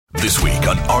This week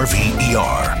on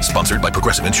RVER, sponsored by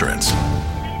Progressive Insurance.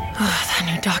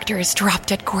 That new doctor is drop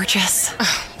dead gorgeous.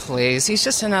 Please, he's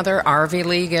just another RV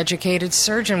League educated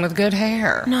surgeon with good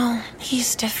hair. No,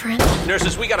 he's different.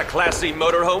 Nurses, we got a Class C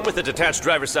motorhome with a detached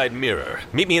driver's side mirror.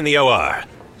 Meet me in the OR.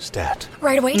 Stat.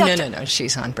 Right away, doctor. No,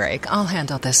 she's on break. I'll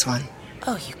handle this one.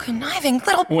 Oh, you conniving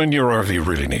little... When your RV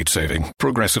really needs saving,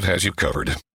 Progressive has you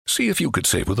covered. See if you could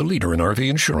save with a leader in RV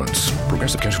insurance.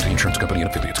 Progressive Casualty Insurance Company and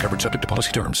affiliates, covered subject to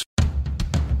policy terms.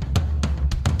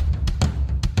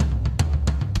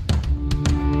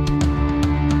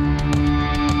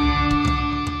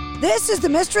 This is the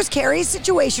Mistress Carrie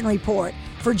Situation Report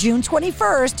for June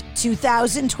 21st,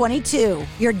 2022.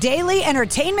 Your daily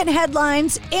entertainment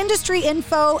headlines, industry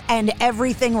info, and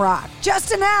everything rock.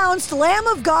 Just announced, Lamb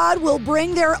of God will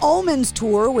bring their Omens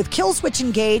tour with Killswitch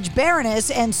Engage, Baroness,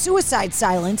 and Suicide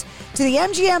Silence to the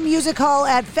MGM Music Hall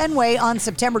at Fenway on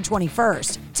September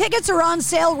 21st. Tickets are on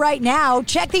sale right now.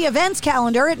 Check the events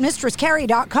calendar at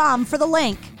mistresscarrie.com for the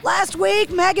link. Last week,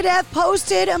 Megadeth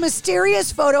posted a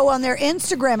mysterious photo on their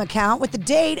Instagram account with the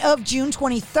date of June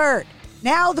 23rd.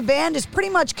 Now, the band is pretty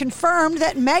much confirmed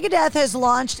that Megadeth has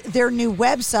launched their new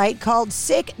website called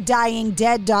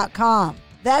sickdyingdead.com.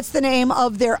 That's the name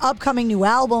of their upcoming new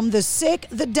album, The Sick,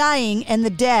 The Dying, and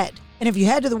The Dead. And if you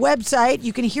head to the website,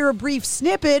 you can hear a brief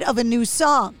snippet of a new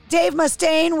song. Dave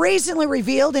Mustaine recently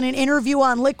revealed in an interview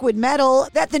on Liquid Metal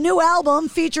that the new album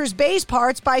features bass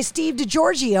parts by Steve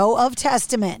DiGiorgio of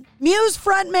Testament. Muse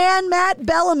frontman Matt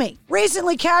Bellamy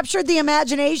recently captured the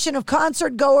imagination of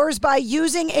concert goers by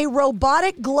using a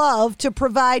robotic glove to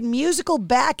provide musical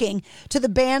backing to the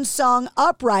band's song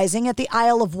Uprising at the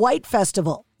Isle of Wight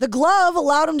Festival. The glove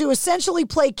allowed him to essentially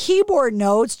play keyboard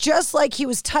notes just like he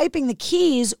was typing the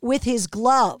keys with his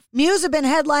glove. Muse have been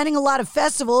headlining a lot of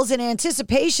festivals in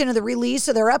anticipation of the release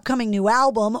of their upcoming new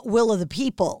album, Will of the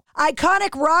People.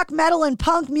 Iconic rock, metal, and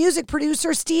punk music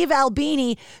producer Steve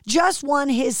Albini just won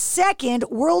his second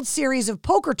World Series of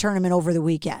Poker tournament over the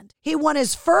weekend. He won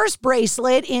his first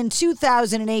bracelet in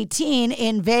 2018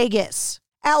 in Vegas.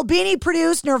 Albini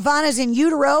produced Nirvana's In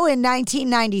Utero in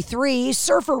 1993,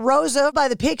 Surfer Rosa by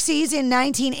the Pixies in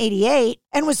 1988,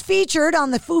 and was featured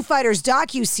on the Foo Fighters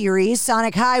docu-series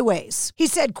Sonic Highways. He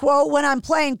said, quote, "When I'm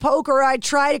playing poker, I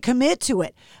try to commit to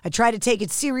it. I try to take it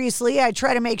seriously. I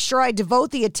try to make sure I devote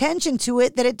the attention to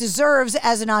it that it deserves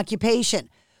as an occupation.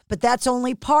 But that's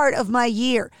only part of my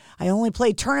year. I only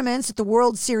play tournaments at the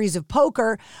World Series of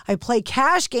Poker. I play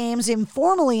cash games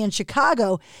informally in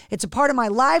Chicago. It's a part of my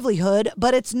livelihood,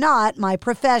 but it's not my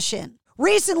profession."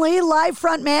 Recently, live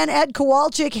frontman Ed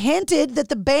Kowalczyk hinted that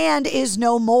the band is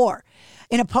no more.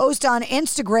 In a post on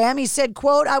Instagram, he said,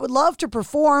 quote, "I would love to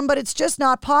perform, but it's just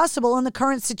not possible in the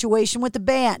current situation with the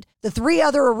band. The three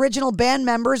other original band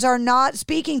members are not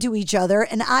speaking to each other,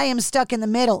 and I am stuck in the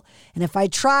middle. And if I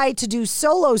try to do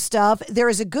solo stuff, there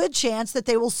is a good chance that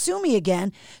they will sue me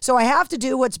again. So I have to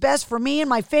do what's best for me and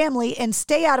my family and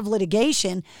stay out of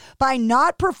litigation by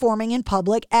not performing in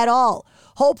public at all.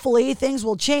 Hopefully things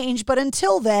will change, but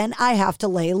until then, I have to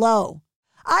lay low."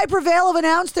 I Prevail have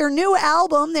announced their new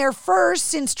album, their first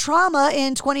since Trauma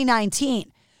in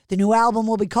 2019. The new album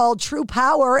will be called True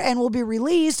Power and will be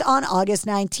released on August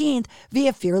 19th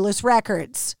via Fearless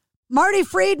Records. Marty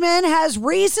Friedman has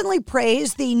recently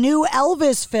praised the new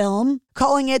Elvis film,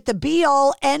 calling it the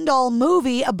be-all, end-all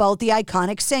movie about the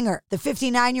iconic singer. The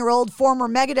 59-year-old former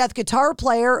Megadeth guitar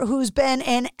player who's been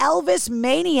an Elvis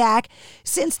maniac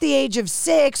since the age of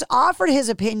 6 offered his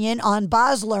opinion on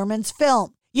Baz Luhrmann's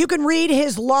film. You can read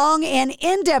his long and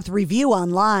in-depth review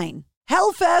online.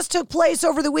 Hellfest took place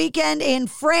over the weekend in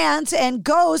France, and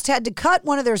Ghost had to cut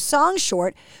one of their songs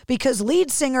short because lead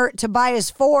singer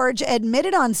Tobias Forge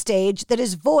admitted on stage that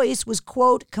his voice was,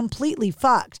 quote, completely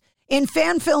fucked. In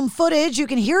fan film footage, you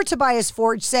can hear Tobias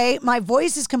Forge say, "My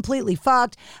voice is completely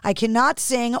fucked. I cannot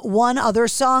sing one other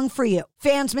song for you."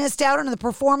 Fans missed out on the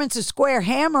performance of Square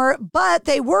Hammer, but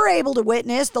they were able to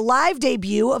witness the live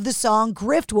debut of the song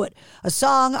Griftwood, a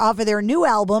song off of their new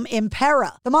album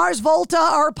Impera. The Mars Volta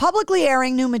are publicly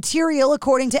airing new material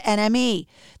according to NME.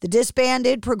 The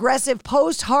disbanded progressive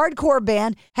post-hardcore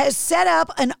band has set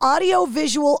up an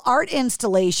audio-visual art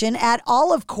installation at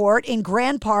Olive Court in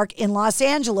Grand Park in Los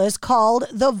Angeles called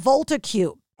the Volta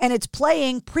Cube, and it's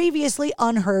playing previously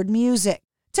unheard music.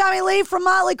 Tommy Lee from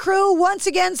Motley Crue once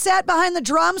again sat behind the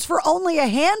drums for only a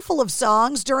handful of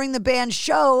songs during the band's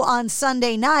show on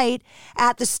Sunday night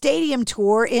at the Stadium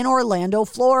Tour in Orlando,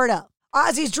 Florida.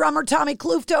 Ozzy's drummer Tommy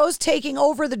Kluftos taking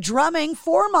over the drumming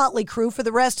for Motley Crue for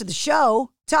the rest of the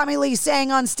show. Tommy Lee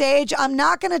sang on stage, "I'm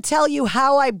not going to tell you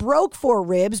how I broke 4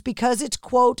 ribs because it's,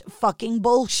 quote, fucking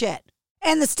bullshit."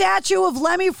 And the statue of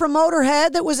Lemmy from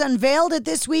Motorhead that was unveiled at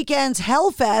this weekend's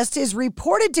Hellfest is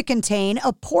reported to contain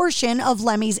a portion of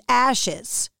Lemmy's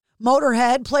ashes.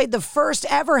 Motorhead played the first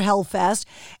ever Hellfest,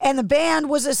 and the band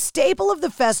was a staple of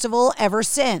the festival ever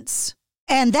since.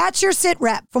 And that's your Sit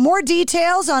Rep. For more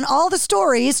details on all the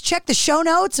stories, check the show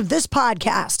notes of this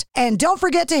podcast. And don't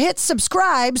forget to hit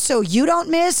subscribe so you don't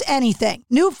miss anything.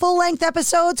 New full-length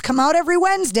episodes come out every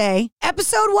Wednesday.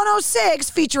 Episode 106,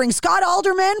 featuring Scott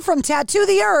Alderman from Tattoo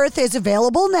the Earth, is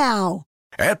available now.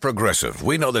 At Progressive,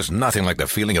 we know there's nothing like the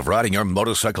feeling of riding your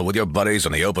motorcycle with your buddies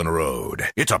on the open road.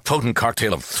 It's a potent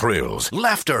cocktail of thrills,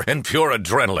 laughter, and pure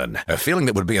adrenaline. A feeling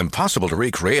that would be impossible to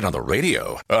recreate on the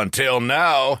radio. Until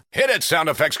now. Hit it, sound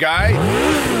effects guy.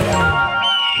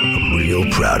 I'm real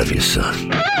proud of you, son.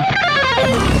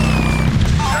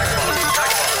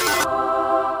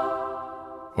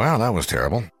 Wow, that was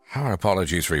terrible. Our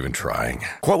apologies for even trying.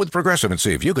 Quote with Progressive and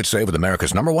see if you could save with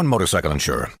America's #1 motorcycle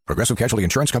insurer. Progressive Casualty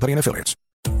Insurance Company and Affiliates.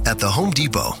 At the Home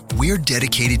Depot, we're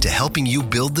dedicated to helping you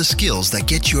build the skills that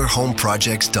get your home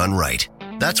projects done right.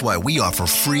 That's why we offer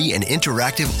free and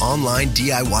interactive online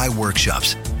DIY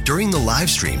workshops. During the live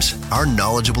streams, our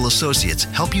knowledgeable associates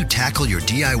help you tackle your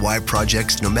DIY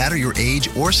projects no matter your age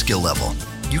or skill level.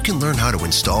 You can learn how to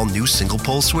install new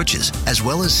single-pole switches, as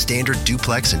well as standard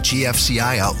duplex and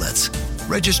GFCI outlets.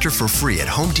 Register for free at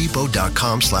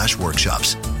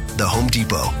homedepot.com/workshops. The Home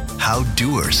Depot. How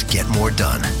doers get more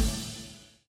done.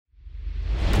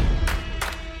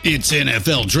 It's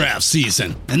NFL draft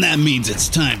season, and that means it's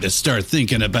time to start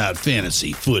thinking about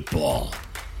fantasy football.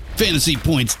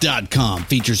 FantasyPoints.com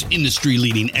features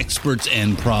industry-leading experts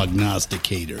and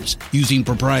prognosticators using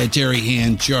proprietary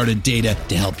hand-charted data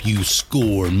to help you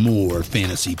score more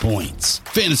fantasy points.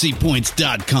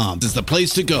 FantasyPoints.com is the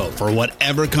place to go for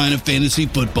whatever kind of fantasy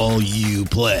football you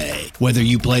play. Whether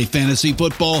you play fantasy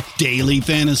football, daily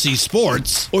fantasy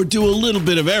sports, or do a little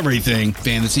bit of everything,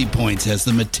 Fantasy Points has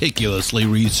the meticulously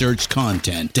researched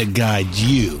content to guide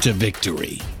you to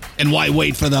victory. And why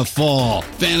wait for the fall?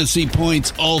 Fantasy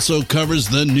Points also covers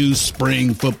the new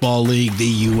spring football league, the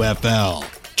UFL.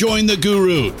 Join the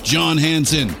guru, John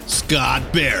Hansen,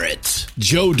 Scott Barrett,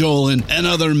 Joe Dolan, and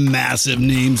other massive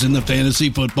names in the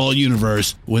fantasy football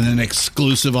universe with an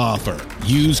exclusive offer.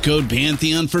 Use code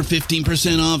Pantheon for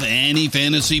 15% off any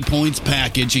Fantasy Points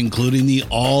package, including the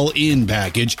all-in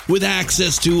package, with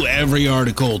access to every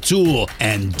article, tool,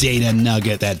 and data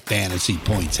nugget that Fantasy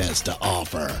Points has to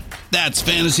offer. That's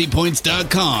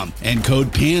FantasyPoints.com and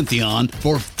code Pantheon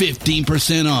for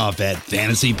 15% off at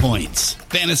Fantasy Points.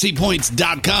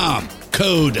 FantasyPoints.com,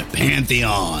 code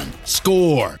Pantheon.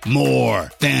 Score more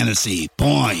fantasy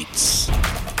points.